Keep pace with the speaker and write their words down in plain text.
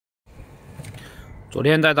昨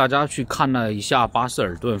天带大家去看了一下巴士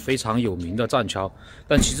尔顿非常有名的栈桥，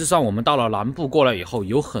但其实上我们到了南部过来以后，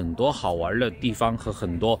有很多好玩的地方和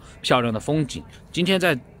很多漂亮的风景。今天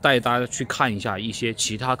再带大家去看一下一些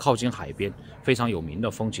其他靠近海边非常有名的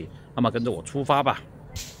风景。那么跟着我出发吧。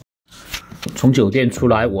从酒店出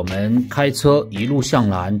来，我们开车一路向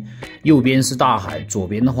南，右边是大海，左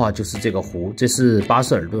边的话就是这个湖。这是巴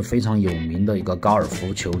士尔顿非常有名的一个高尔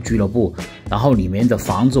夫球俱乐部，然后里面的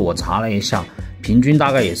房子我查了一下，平均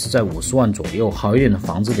大概也是在50万左右，好一点的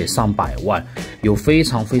房子得上100万。有非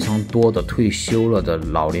常多的退休了的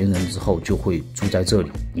老年人之后就会住在这里，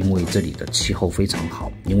因为这里的气候非常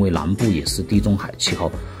好，因为南部也是地中海气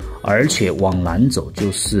候。而且往南走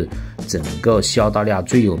就是整个西澳大利亚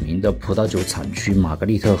最有名的葡萄酒产区玛格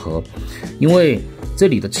丽特河，因为这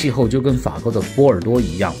里的气候就跟法国的波尔多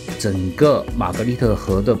一样，整个玛格丽特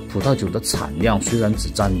河的葡萄酒的产量虽然只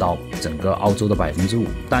占到整个澳洲的5%，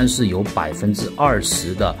但是有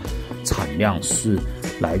20%的产量是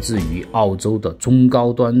来自于澳洲的中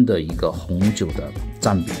高端的一个红酒的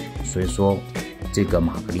占比，所以说这个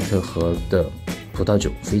玛格丽特河的葡萄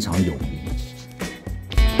酒非常有名。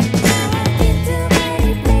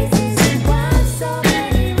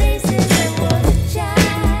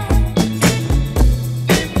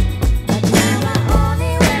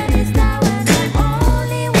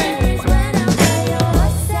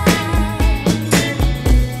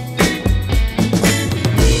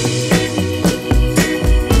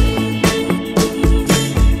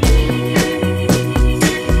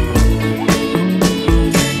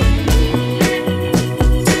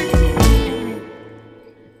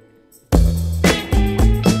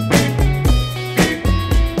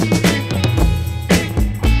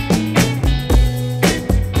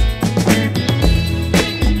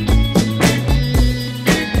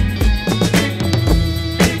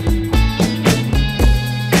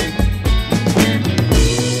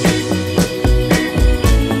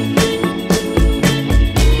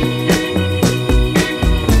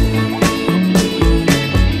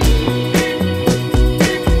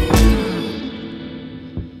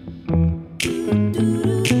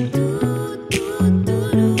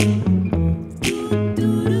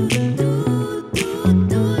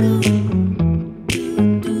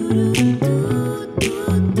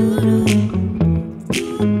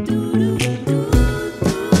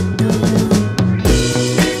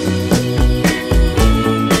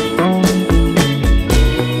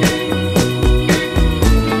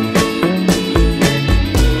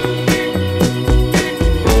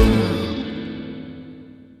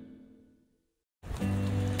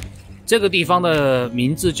这个地方的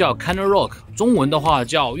名字叫 Canal Rock， 中文的话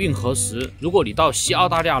叫运河石。如果你到西澳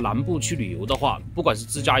大利亚南部去旅游的话，不管是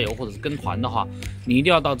自驾游或者是跟团的话，你一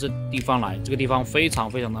定要到这地方来。这个地方非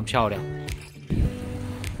常的漂亮，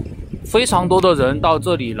非常多的人到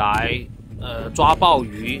这里来抓鲍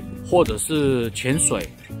鱼或者是潜水。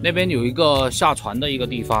那边有一个下船的一个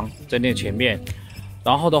地方在那前面，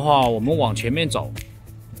然后的话我们往前面走，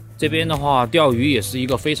这边的话钓鱼也是一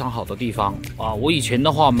个非常好的地方啊！我以前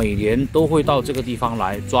的话每年都会到这个地方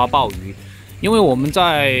来抓鲍鱼，因为我们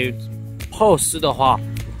在珀斯的话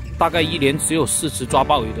大概1年只有4次抓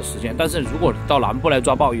鲍鱼的时间，但是如果你到南部来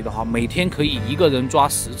抓鲍鱼的话，每天可以一个人抓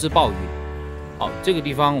10只鲍鱼。好，这个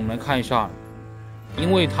地方我们来看一下，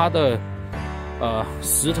因为它的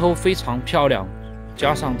石头非常漂亮，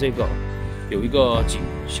加上这个有一个井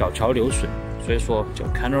小桥流水，所以说叫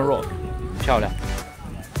Canal Rock， 漂亮。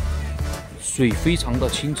水非常的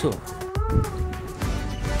清澈，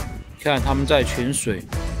看他们在潜水。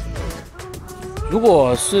如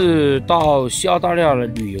果是到西澳大利亚的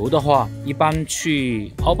旅游的话，一般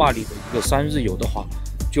去奥巴里的一个3日游的话，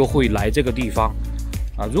就会来这个地方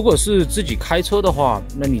啊。如果是自己开车的话，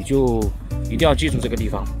那你就一定要记住这个地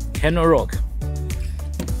方 Canal Rock，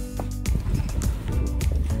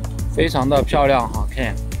 非常的漂亮哈，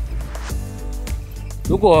看。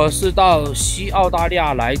如果是到西澳大利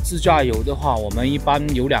亚来自驾游的话，我们一般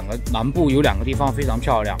有南部有2个地方非常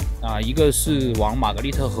漂亮啊，一个是往玛格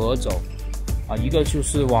丽特河走啊，一个就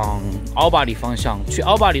是往奥巴里方向。去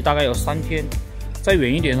奥巴里大概有3天，再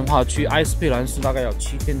远一点的话，去埃斯佩兰斯大概要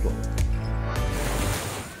7天左右。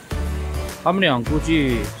他们俩估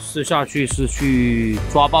计是下去是去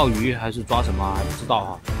抓鲍鱼还是抓什么还不知道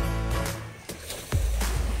哈。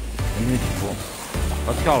人没挺多，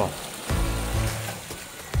要跳了。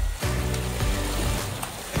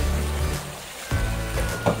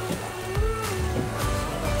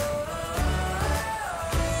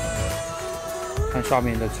看下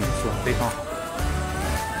面的景色非常好。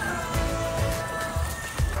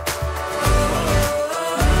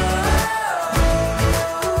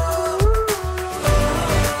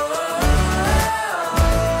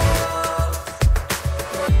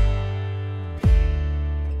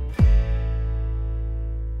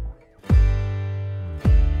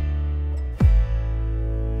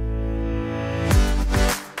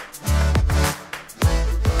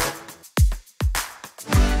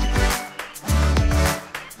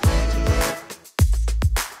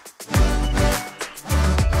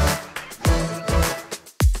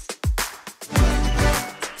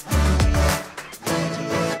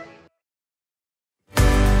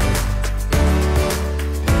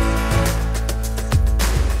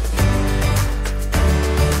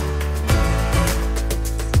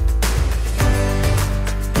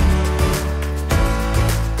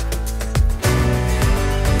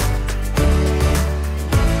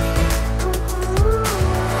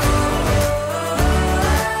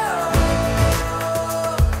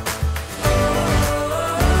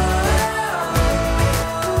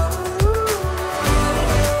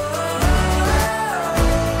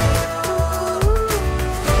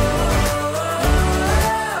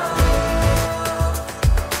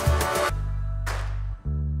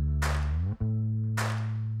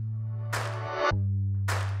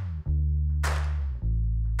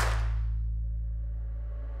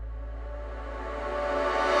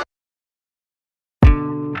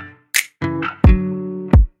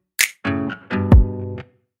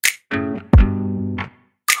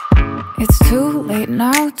too late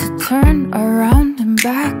now to turn around and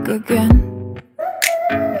back again.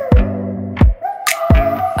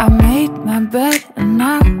 I made my bed and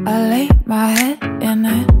now I lay my head in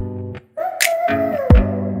it.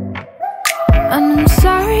 And I'm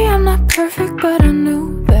sorry I'm not perfect, but I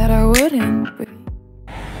knew that I wouldn't be.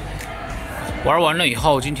 玩完了以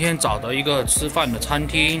后，今天找到一个吃饭的餐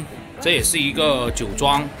厅，这也是一个酒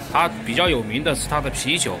庄，它比较有名的是它的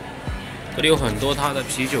啤酒，这里有很多它的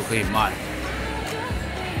啤酒可以卖。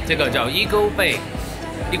这个叫 Eagle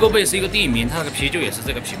Bay，Eagle Bay 是一个地名，它那个啤酒也是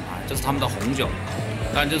这个品牌，这是他们的红酒，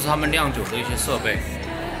当然这是他们酿酒的一些设备。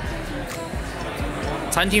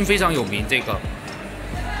餐厅非常有名，这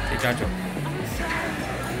家酒。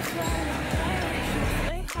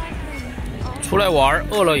出来玩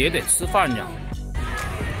饿了也得吃饭呀。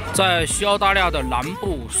在西澳大利亚的南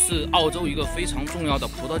部是澳洲一个非常重要的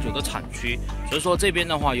葡萄酒的产区，所以说这边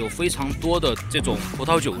的话有非常多的这种葡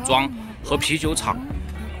萄酒庄和啤酒厂。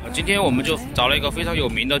今天我们就找了一个非常有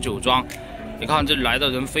名的酒庄，你看这里来的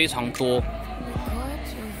人非常多。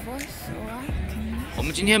我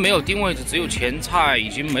们今天没有定位置，只有前菜，已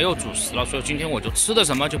经没有主食了，所以今天我就吃的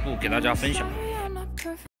什么就不给大家分享。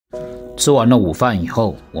吃完了午饭以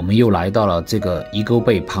后，我们又来到了这个Eagle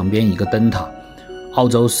Bay旁边一个灯塔。澳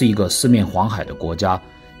洲是一个四面环海的国家，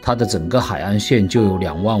它的整个海岸线就有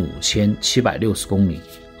25760公里，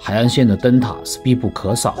海岸线的灯塔是必不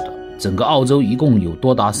可少的。整个澳洲一共有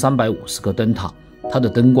多达350个灯塔，它的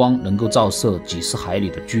灯光能够照射几十海里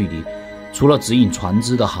的距离，除了指引船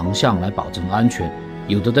只的航向来保证安全，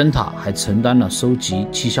有的灯塔还承担了收集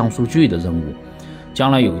气象数据的任务。将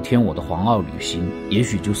来有一天我的环澳旅行，也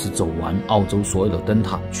许就是走完澳洲所有的灯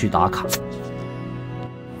塔去打卡。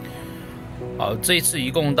这一次一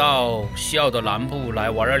共到西澳的南部来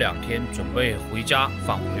玩了2天，准备回家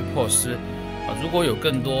返回珀斯。如果有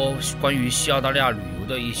更多关于西澳大利亚旅游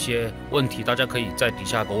的一些问题，大家可以在底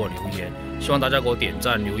下给我留言。希望大家给我点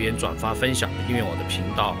赞、留言、转发、分享、订阅我的频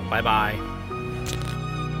道。拜拜。